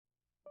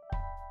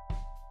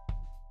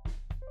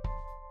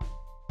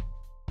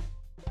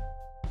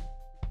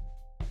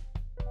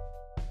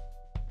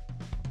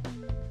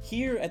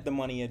Here at the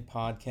Money Ed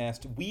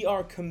Podcast, we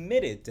are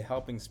committed to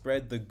helping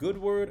spread the good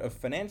word of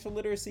financial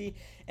literacy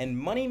and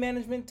money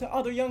management to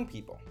other young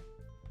people.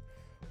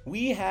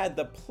 We had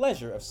the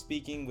pleasure of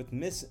speaking with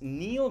Miss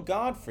Neil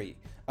Godfrey,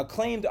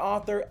 acclaimed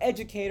author,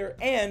 educator,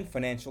 and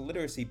financial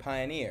literacy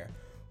pioneer,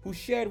 who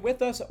shared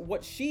with us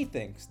what she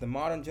thinks the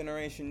modern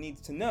generation needs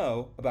to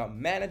know about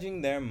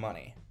managing their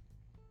money.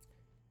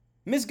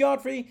 Ms.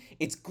 Godfrey,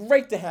 it's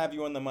great to have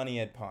you on the Money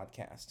Ed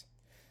Podcast.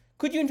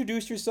 Could you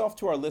introduce yourself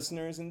to our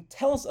listeners and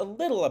tell us a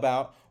little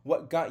about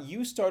what got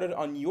you started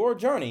on your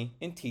journey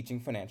in teaching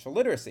financial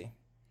literacy?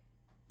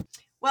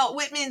 Well,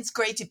 Whitman, it's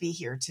great to be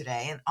here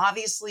today. And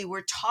obviously,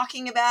 we're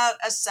talking about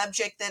a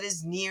subject that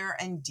is near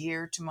and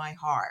dear to my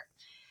heart.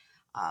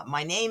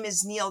 My name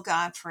is Neil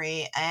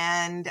Godfrey,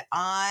 and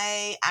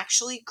I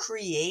actually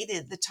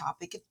created the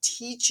topic of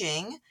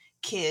teaching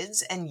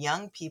kids and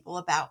young people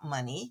about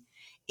money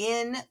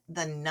in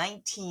the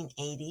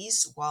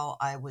 1980s while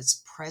I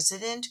was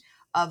president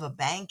of a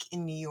bank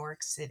in New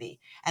York City.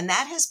 And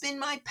that has been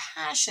my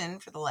passion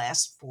for the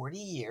last 40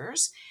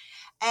 years.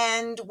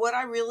 And what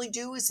I really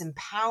do is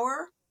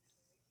empower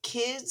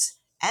kids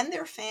and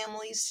their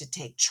families to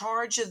take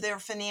charge of their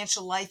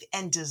financial life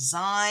and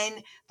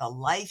design the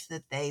life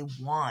that they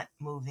want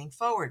moving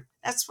forward.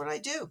 That's what I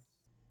do.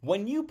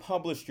 When you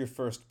published your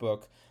first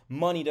book,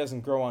 Money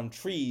Doesn't Grow on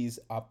Trees,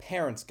 A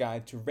Parent's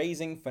Guide to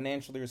Raising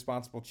Financially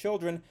Responsible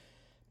Children,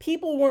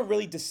 people weren't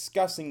really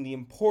discussing the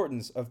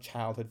importance of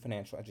childhood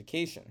financial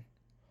education.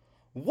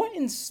 What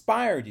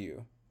inspired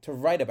you to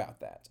write about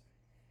that?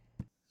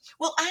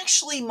 Well,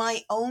 actually,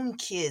 my own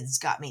kids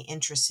got me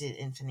interested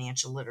in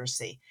financial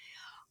literacy.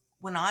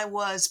 When I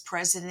was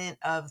president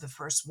of the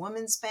First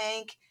Women's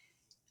Bank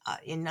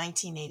in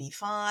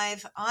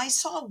 1985, I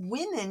saw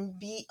women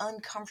be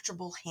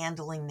uncomfortable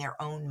handling their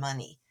own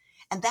money.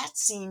 And that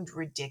seemed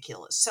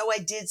ridiculous. So I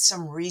did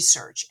some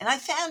research and I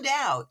found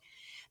out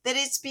that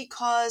it's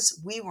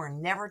because we were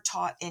never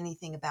taught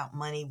anything about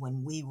money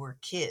when we were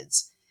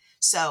kids.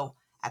 So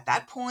at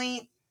that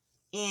point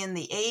in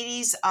the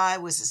 80s, I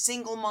was a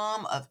single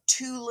mom of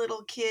two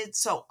little kids.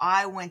 So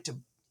I went to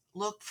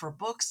look for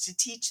books to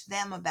teach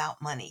them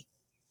about money.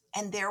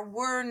 And there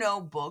were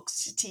no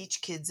books to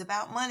teach kids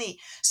about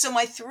money. So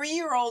my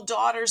 3-year-old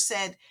daughter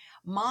said,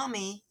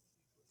 Mommy,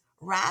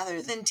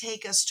 rather than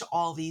take us to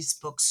all these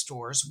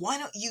bookstores, why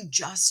don't you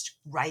just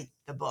write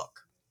the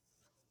book?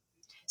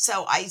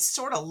 So I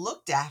sort of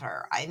looked at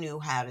her. I knew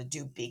how to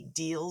do big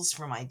deals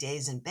from my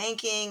days in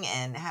banking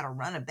and how to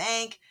run a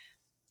bank.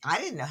 I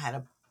didn't know how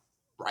to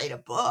write a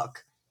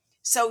book.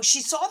 So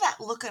she saw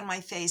that look on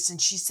my face and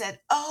she said,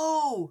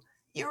 Oh,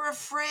 you're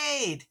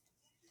afraid.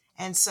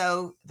 And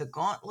so the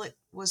gauntlet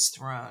was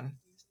thrown.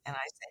 And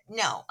I said,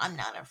 No, I'm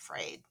not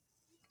afraid.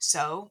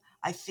 So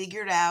I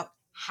figured out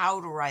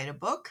how to write a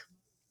book.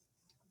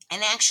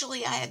 And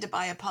actually, I had to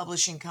buy a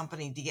publishing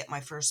company to get my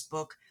first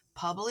book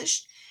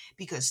published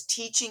because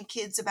teaching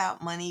kids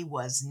about money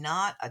was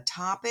not a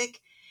topic.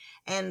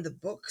 And the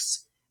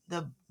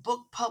book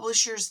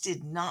publishers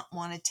did not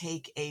want to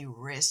take a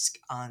risk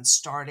on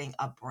starting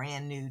a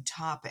brand new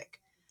topic.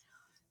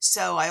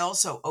 So I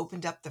also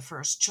opened up the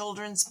first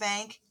children's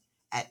bank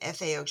at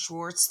FAO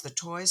Schwartz, the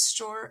toy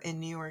store in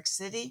New York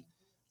City,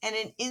 and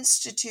an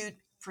institute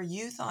for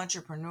youth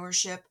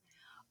entrepreneurship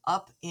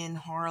up in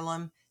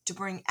Harlem to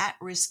bring at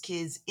risk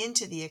kids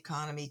into the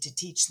economy to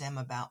teach them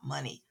about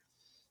money.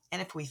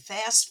 And if we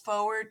fast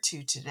forward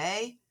to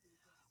today,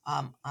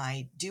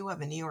 I do have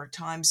a New York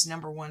Times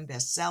 #1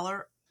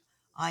 bestseller.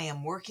 I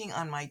am working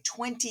on my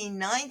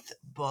 29th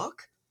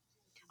book.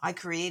 I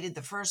created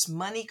the first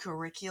money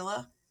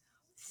curricula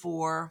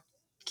for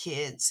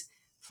kids,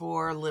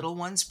 for little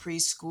ones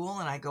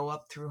preschool, and I go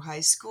up through high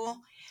school.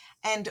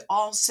 And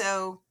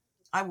also,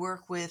 I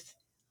work with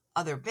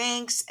other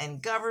banks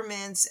and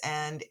governments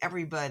and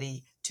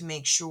everybody to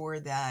make sure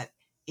that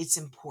it's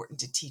important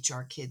to teach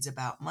our kids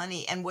about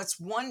money. And what's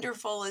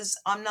wonderful is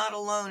I'm not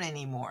alone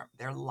anymore.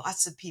 There are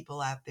lots of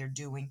people out there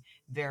doing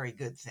very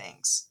good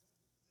things.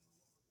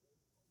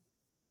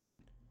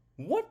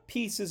 What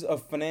pieces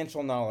of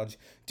financial knowledge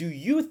do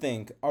you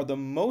think are the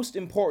most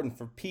important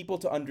for people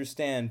to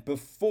understand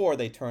before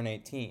they turn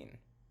 18?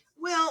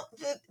 Well,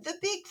 the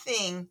big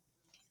thing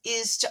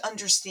is to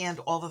understand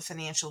all the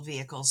financial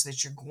vehicles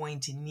that you're going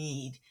to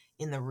need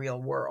in the real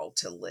world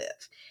to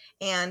live.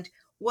 And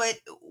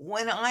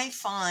when I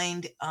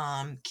find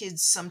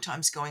kids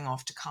sometimes going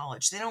off to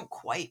college, they don't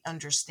quite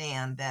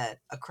understand that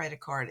a credit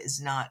card is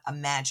not a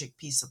magic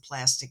piece of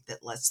plastic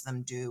that lets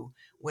them do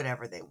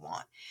whatever they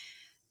want.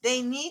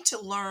 They need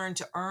to learn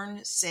to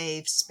earn,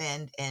 save,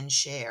 spend, and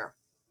share.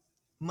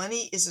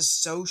 Money is a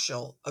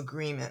social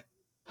agreement.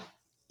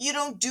 You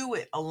don't do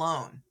it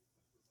alone,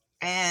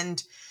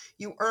 and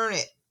you earn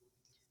it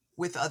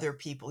with other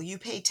people. You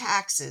pay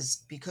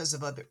taxes because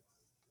of other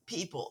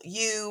people.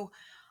 You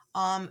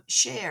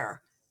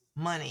share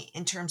money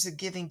in terms of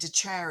giving to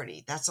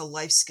charity. That's a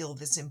life skill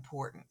that's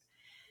important.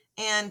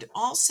 And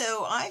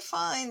also, I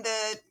find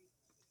that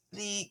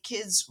the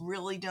kids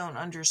really don't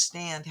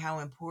understand how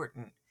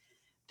important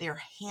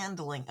their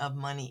handling of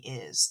money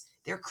is.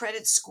 Their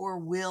credit score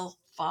will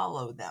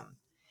follow them.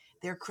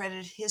 Their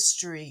credit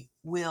history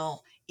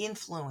will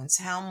influence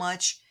how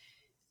much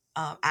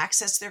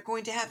access they're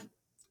going to have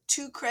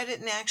to credit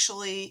and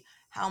actually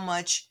how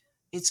much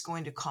it's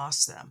going to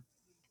cost them.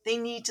 They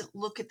need to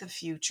look at the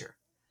future.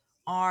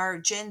 Our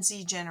Gen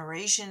Z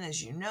generation,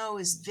 as you know,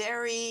 is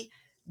very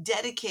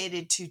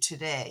dedicated to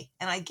today.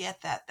 And I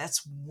get that.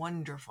 That's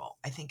wonderful.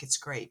 I think it's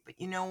great. But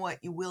you know what?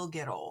 You will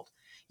get old.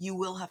 You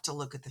will have to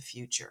look at the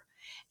future.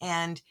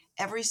 And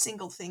every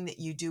single thing that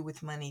you do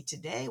with money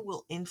today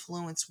will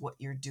influence what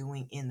you're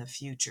doing in the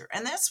future.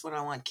 And that's what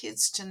I want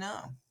kids to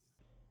know.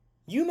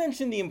 You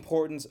mentioned the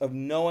importance of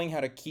knowing how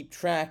to keep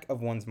track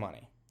of one's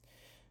money.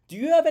 Do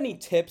you have any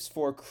tips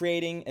for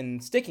creating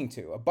and sticking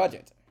to a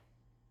budget?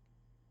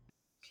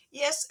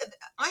 Yes,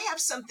 I have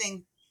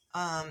something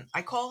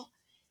I call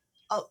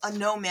a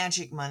no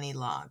magic money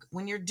log.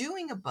 When you're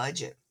doing a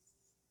budget,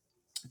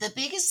 the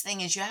biggest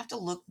thing is you have to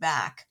look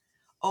back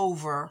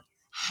over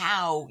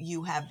how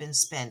you have been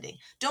spending.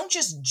 Don't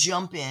just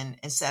jump in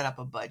and set up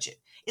a budget.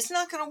 It's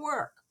not going to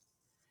work.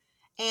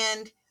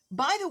 And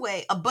by the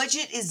way, a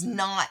budget is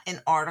not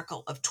an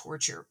article of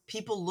torture.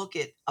 People look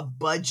at a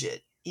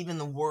budget, even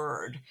the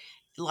word,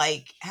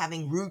 like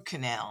having root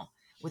canal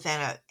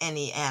without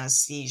any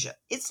anesthesia.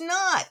 It's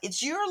not,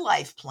 it's your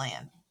life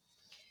plan.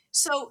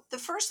 So the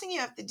first thing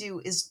you have to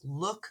do is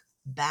look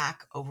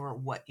back over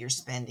what your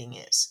spending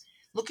is.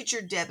 Look at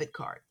your debit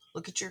card,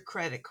 look at your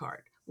credit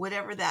card,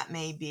 whatever that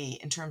may be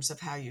in terms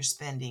of how your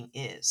spending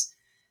is.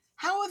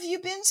 How have you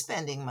been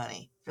spending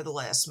money for the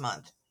last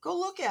month? Go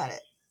look at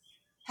it.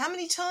 How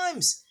many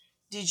times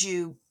did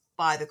you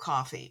buy the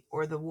coffee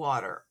or the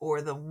water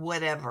or the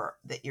whatever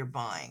that you're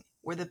buying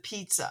or the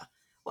pizza?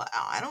 Well,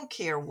 I don't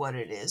care what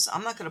it is.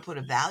 I'm not going to put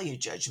a value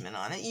judgment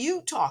on it.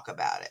 You talk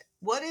about it.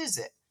 What is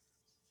it?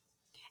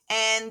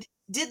 And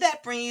did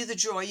that bring you the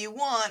joy you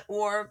want,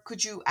 or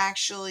could you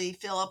actually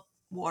fill up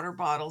water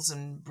bottles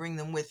and bring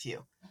them with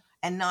you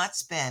and not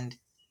spend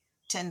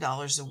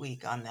 $10 a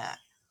week on that,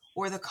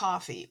 or the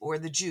coffee, or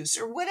the juice,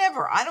 or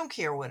whatever? I don't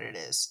care what it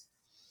is.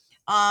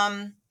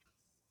 Um,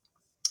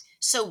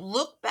 so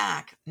look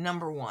back,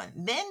 number one,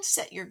 then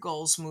set your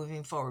goals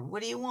moving forward.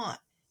 What do you want?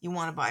 You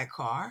want to buy a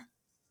car?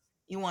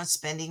 You want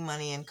spending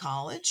money in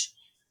college?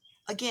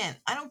 Again,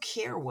 I don't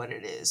care what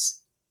it is.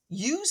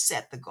 You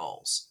set the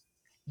goals.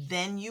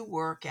 Then you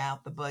work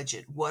out the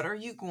budget. What are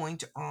you going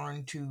to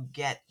earn to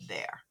get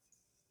there?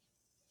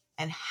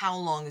 And how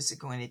long is it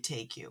going to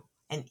take you?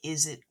 And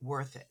is it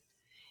worth it?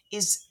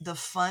 Is the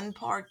fun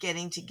part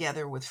getting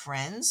together with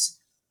friends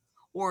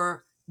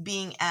or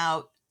being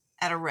out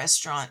at a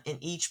restaurant and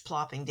each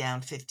plopping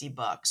down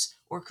 $50?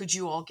 Or could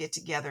you all get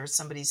together at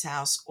somebody's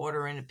house,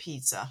 order in a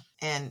pizza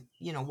and,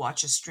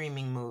 watch a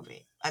streaming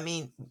movie? I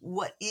mean,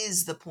 what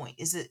is the point?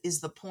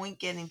 Is the point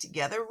getting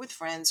together with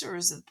friends, or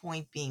is the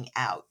point being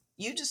out?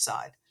 You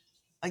decide.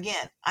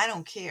 Again, I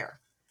don't care.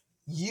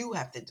 You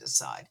have to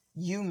decide.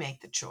 You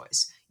make the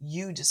choice.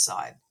 You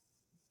decide.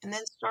 And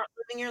then start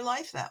living your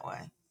life that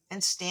way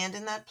and stand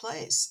in that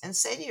place and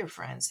say to your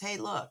friends, hey,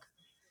 look,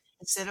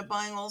 instead of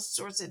buying all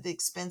sorts of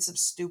expensive,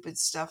 stupid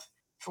stuff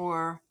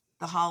for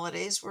the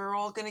holidays, we're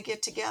all going to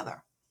get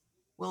together.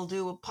 We'll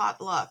do a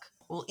potluck.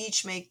 We'll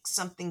each make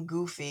something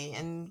goofy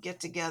and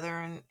get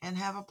together and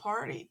have a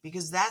party,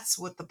 because that's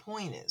what the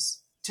point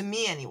is. To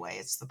me, anyway,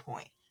 it's the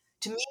point.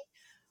 To me,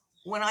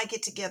 when I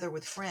get together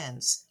with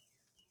friends,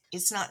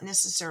 it's not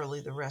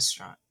necessarily the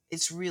restaurant,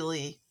 it's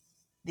really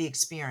the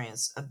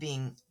experience of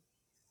being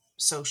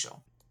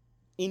social.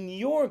 In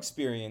your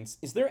experience,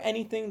 is there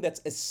anything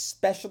that's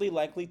especially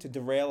likely to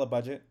derail a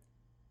budget?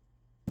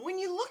 When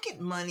you look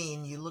at money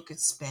and you look at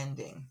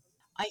spending,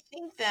 I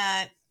think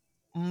that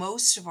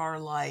most of our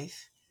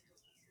life,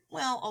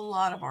 well, a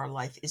lot of our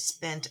life is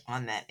spent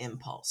on that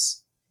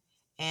impulse.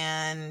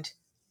 And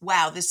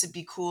wow, this would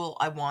be cool.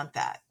 I want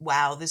that.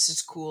 Wow, this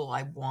is cool.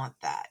 I want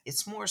that.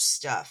 It's more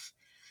stuff.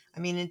 I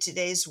mean, in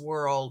today's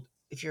world,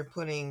 if you're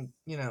putting,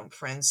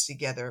 friends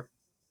together,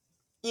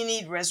 you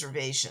need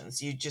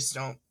reservations. You just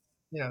don't,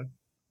 you know,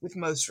 with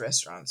most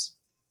restaurants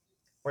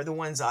or the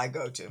ones I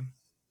go to,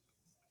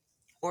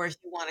 or if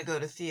you want to go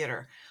to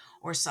theater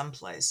or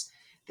someplace,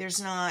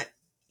 there's not,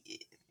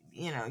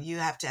 you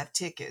have to have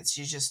tickets.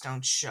 You just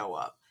don't show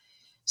up.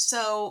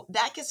 So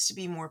that gets to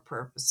be more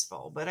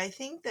purposeful. But I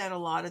think that a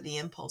lot of the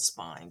impulse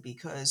buying,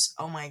 because,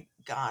 oh my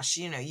gosh,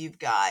 you've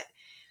got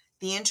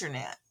the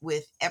internet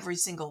with every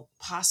single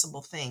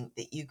possible thing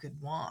that you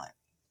could want.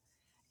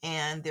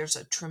 And there's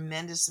a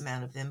tremendous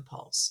amount of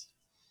impulse.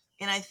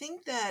 And I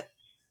think that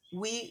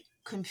we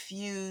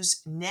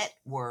confuse net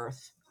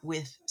worth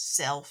with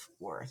self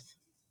worth.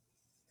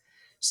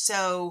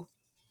 So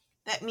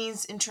that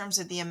means, in terms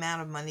of the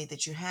amount of money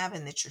that you have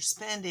and that you're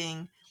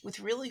spending, with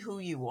really who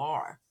you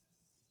are.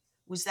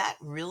 Was that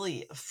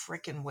really a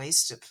freaking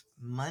waste of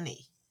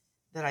money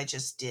that I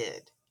just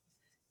did?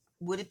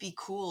 Would it be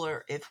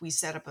cooler if we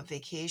set up a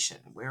vacation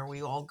where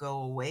we all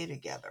go away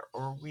together,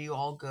 or we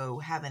all go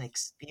have an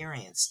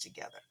experience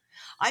together?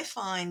 I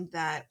find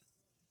that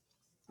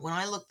when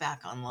I look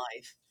back on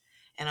life,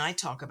 and I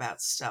talk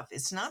about stuff,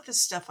 it's not the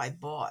stuff I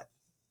bought.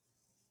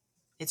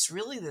 It's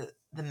really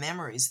the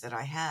memories that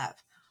I have.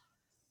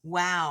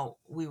 Wow,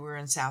 we were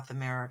in South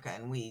America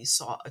and we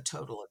saw a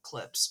total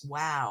eclipse.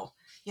 Wow.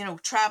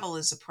 Travel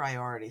is a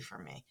priority for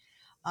me.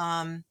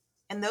 Um,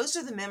 and those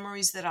are the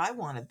memories that I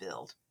want to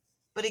build.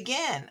 But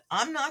again,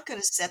 I'm not going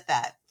to set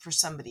that for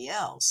somebody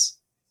else.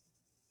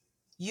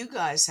 You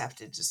guys have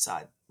to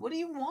decide, what do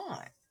you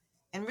want?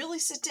 And really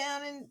sit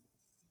down and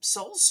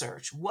soul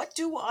search. What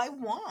do I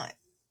want?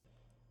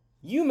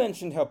 You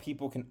mentioned how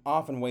people can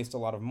often waste a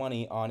lot of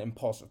money on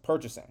impulsive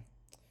purchasing.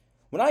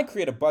 When I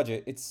create a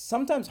budget, it's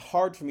sometimes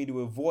hard for me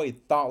to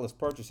avoid thoughtless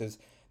purchases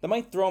that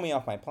might throw me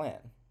off my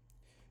plan.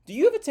 Do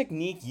you have a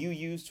technique you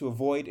use to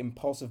avoid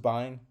impulsive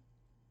buying?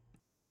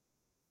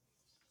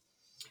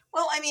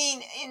 Well, I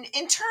mean,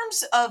 in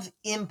terms of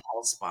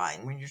impulse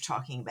buying, when you're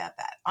talking about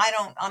that,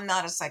 I'm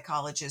not a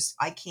psychologist.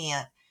 I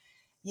can't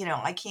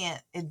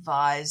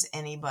advise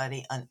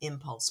anybody on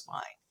impulse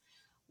buying.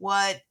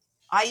 What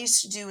I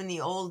used to do in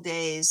the old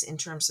days in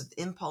terms of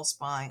impulse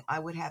buying, I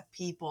would have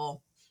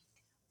people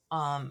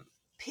um,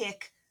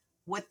 pick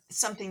what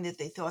something that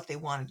they thought they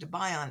wanted to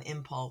buy on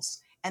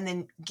impulse, and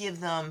then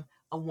give them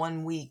a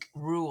 1 week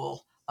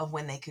rule of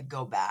when they could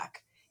go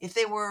back if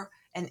they were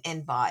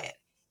and buy it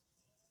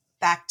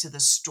back to the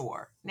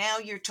store. Now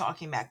you're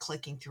talking about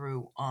clicking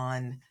through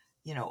on,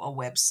 a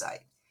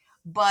website.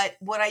 But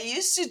what I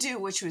used to do,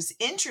 which was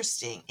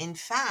interesting, in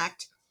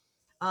fact,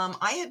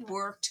 I had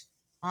worked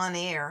on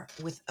air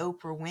with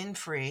Oprah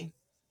Winfrey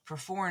for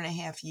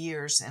 4.5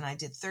 years, and I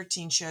did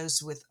 13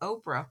 shows with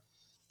Oprah.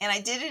 And I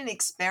did an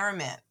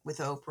experiment with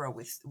Oprah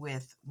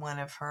with one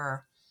of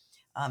her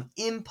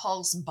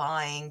impulse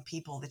buying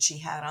people that she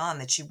had on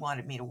that she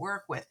wanted me to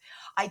work with.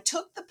 I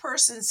took the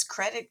person's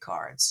credit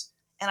cards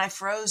and I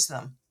froze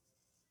them.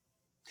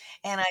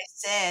 And I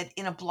said,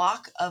 in a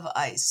block of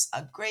ice,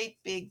 a great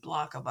big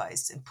block of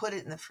ice, and put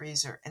it in the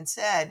freezer and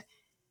said,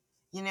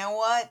 you know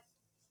what?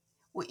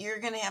 What you're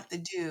going to have to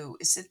do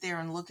is sit there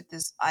and look at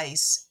this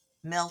ice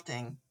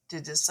melting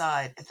to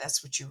decide if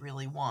that's what you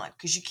really want.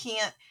 Because you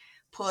can't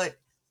put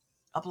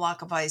a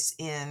block of ice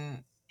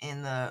in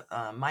the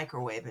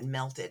microwave and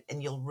melt it,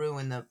 and you'll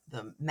ruin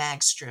the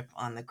mag strip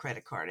on the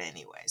credit card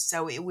anyway.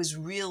 So it was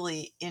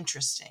really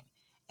interesting.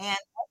 And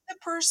what the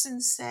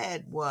person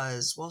said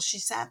was, well, she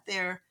sat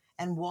there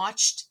and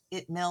watched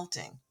it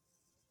melting.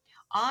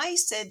 I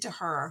said to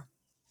her,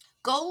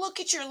 go look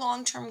at your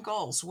long term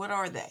goals. What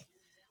are they?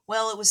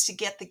 Well, it was to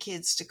get the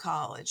kids to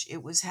college,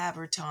 it was have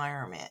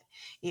retirement,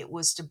 it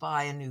was to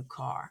buy a new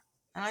car.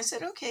 And I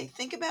said, okay,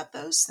 think about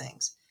those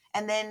things.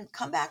 And then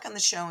come back on the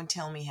show and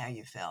tell me how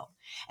you felt.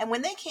 And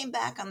when they came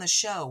back on the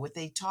show, what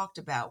they talked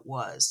about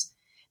was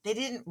they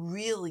didn't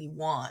really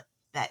want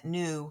that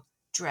new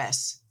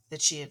dress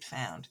that she had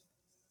found,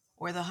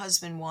 or the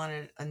husband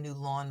wanted a new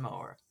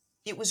lawnmower.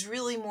 It was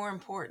really more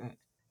important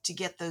to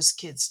get those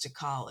kids to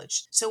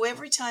college. So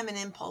every time an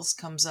impulse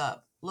comes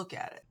up, look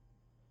at it.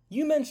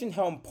 You mentioned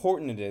how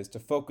important it is to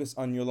focus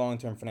on your long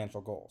term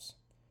financial goals.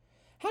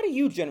 How do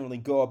you generally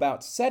go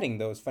about setting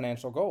those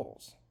financial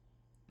goals?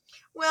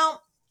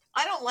 Well,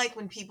 I don't like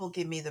when people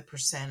give me the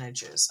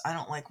percentages. I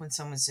don't like when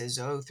someone says,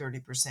 oh,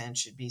 30%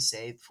 should be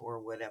saved for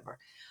whatever.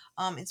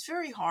 It's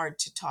very hard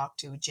to talk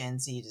to Gen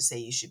Z to say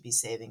you should be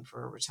saving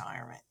for a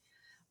retirement.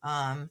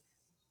 Um,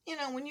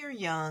 when you're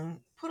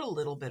young, put a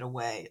little bit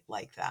away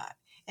like that.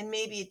 And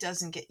maybe it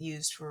doesn't get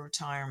used for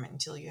retirement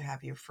until you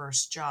have your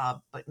first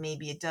job, but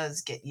maybe it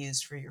does get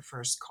used for your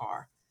first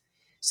car.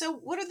 So,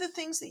 what are the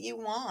things that you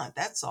want?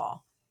 That's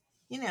all.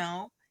 you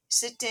know,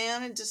 Sit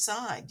down and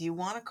decide. Do you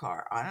want a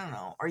car? I don't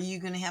know. Are you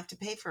going to have to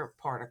pay for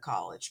part of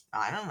college?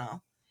 I don't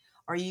know.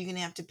 Are you going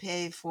to have to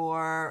pay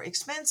for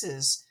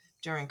expenses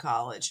during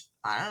college?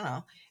 I don't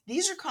know.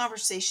 These are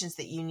conversations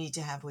that you need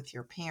to have with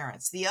your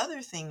parents. The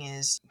other thing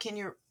is, can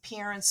your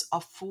parents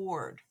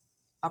afford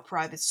a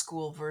private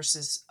school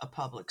versus a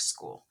public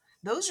school?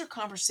 Those are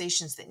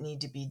conversations that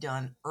need to be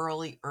done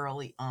early,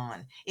 early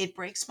on. It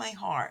breaks my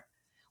heart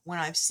when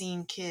I've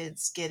seen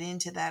kids get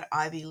into that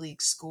Ivy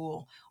League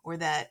school or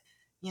that,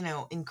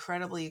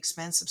 incredibly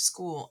expensive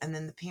school, and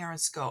then the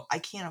parents go, I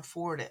can't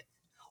afford it.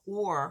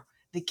 Or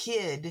the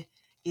kid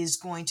is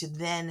going to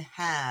then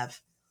have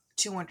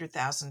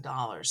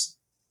 $200,000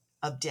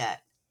 of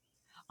debt.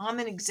 I'm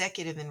an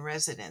executive in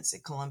residence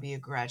at Columbia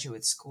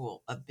Graduate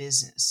School of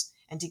Business,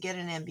 and to get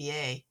an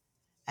MBA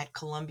at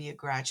Columbia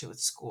Graduate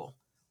School,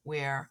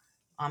 where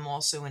I'm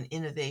also an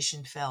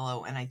innovation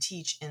fellow and I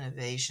teach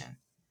innovation,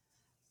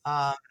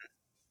 uh,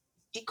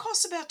 it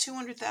costs about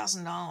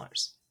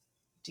 $200,000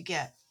 to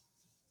get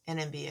an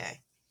MBA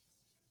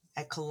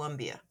at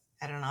Columbia,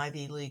 at an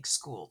Ivy League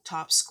school,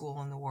 top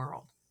school in the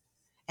world.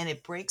 And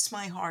it breaks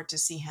my heart to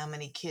see how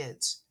many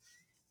kids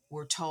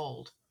were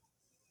told,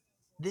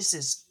 this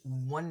is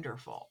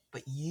wonderful,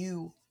 but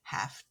you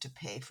have to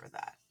pay for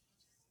that.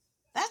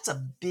 That's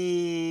a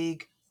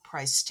big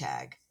price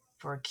tag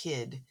for a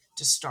kid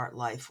to start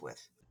life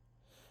with.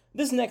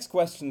 This next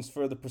question's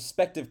for the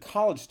prospective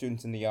college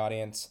students in the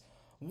audience.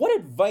 What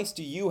advice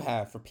do you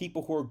have for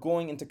people who are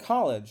going into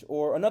college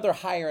or another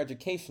higher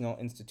educational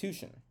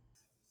institution?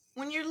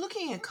 When you're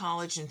looking at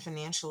college and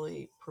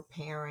financially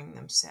preparing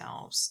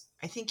themselves,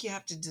 I think you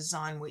have to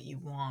design what you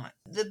want.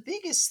 The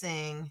biggest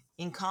thing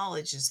in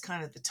college is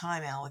kind of the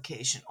time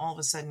allocation. All of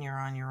a sudden, you're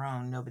on your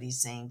own. Nobody's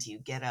saying to you,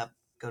 get up,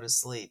 go to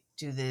sleep,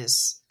 do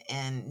this.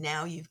 And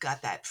now you've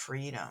got that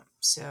freedom.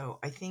 So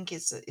I think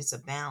it's a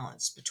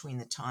balance between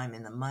the time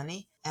and the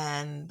money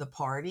and the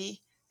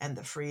party and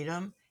the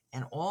freedom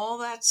and all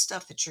that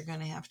stuff that you're going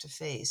to have to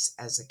face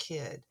as a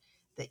kid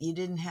that you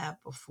didn't have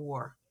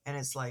before. And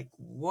it's like,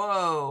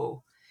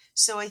 whoa.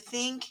 So I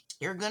think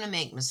you're going to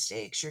make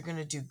mistakes. You're going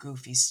to do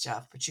goofy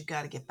stuff, but you've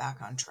got to get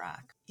back on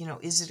track.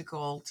 Is it a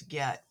goal to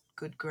get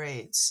good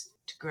grades,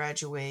 to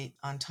graduate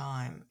on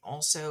time?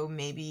 Also,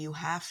 maybe you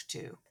have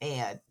to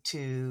add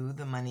to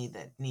the money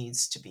that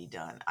needs to be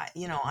done. I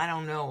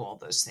don't know all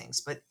those things,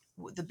 but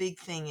the big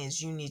thing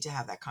is you need to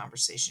have that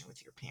conversation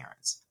with your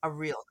parents, a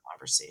real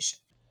conversation.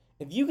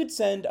 If you could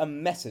send a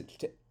message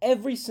to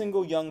every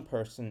single young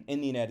person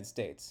in the United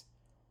States,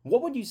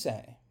 what would you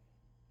say?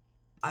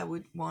 I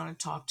would want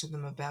to talk to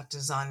them about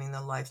designing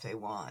the life they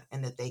want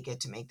and that they get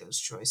to make those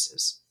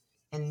choices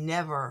and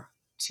never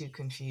to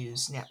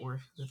confuse net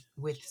worth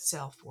with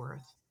self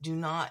worth. Do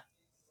not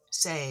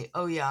say,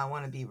 oh, yeah, I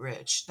want to be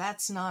rich.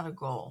 That's not a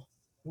goal.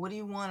 What do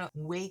you want to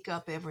wake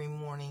up every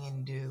morning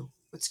and do?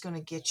 What's going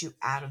to get you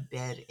out of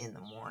bed in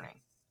the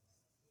morning?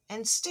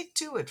 And stick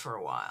to it for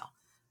a while.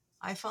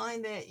 I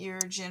find that your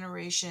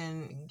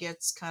generation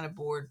gets kind of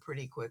bored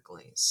pretty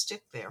quickly.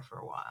 Stick there for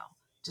a while.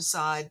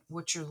 Decide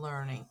what you're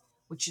learning,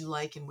 what you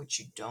like and what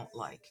you don't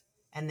like,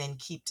 and then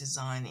keep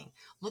designing.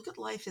 Look at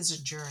life as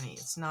a journey.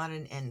 It's not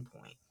an end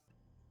point.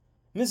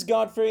 Ms.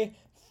 Godfrey,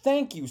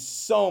 thank you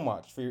so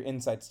much for your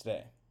insights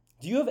today.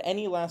 Do you have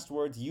any last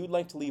words you'd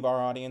like to leave our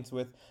audience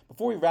with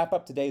before we wrap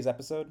up today's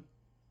episode?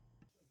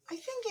 I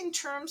think in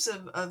terms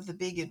of the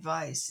big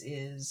advice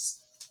is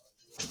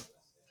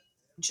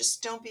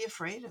just don't be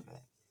afraid of it.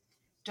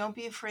 Don't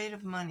be afraid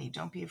of money.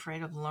 Don't be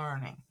afraid of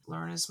learning.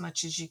 Learn as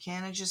much as you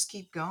can and just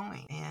keep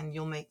going. And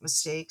you'll make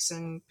mistakes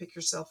and pick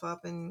yourself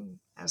up. And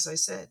as I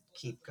said,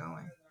 keep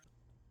going.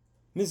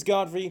 Ms.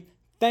 Godfrey,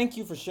 thank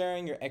you for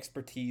sharing your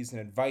expertise and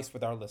advice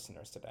with our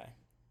listeners today.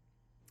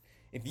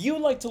 If you'd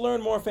like to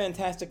learn more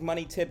fantastic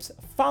money tips,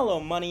 follow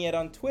Money Ed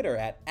on Twitter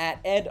at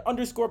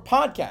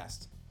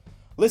 @ed_podcast.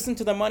 Listen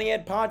to the Money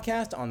Ed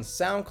podcast on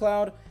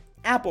SoundCloud,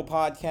 Apple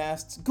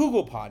Podcasts,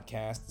 Google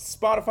Podcasts,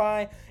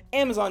 Spotify,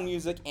 Amazon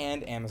Music,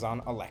 and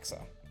Amazon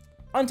Alexa.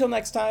 Until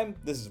next time,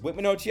 this is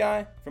Whitman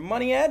Ochi from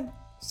Money Ed,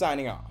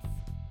 signing off.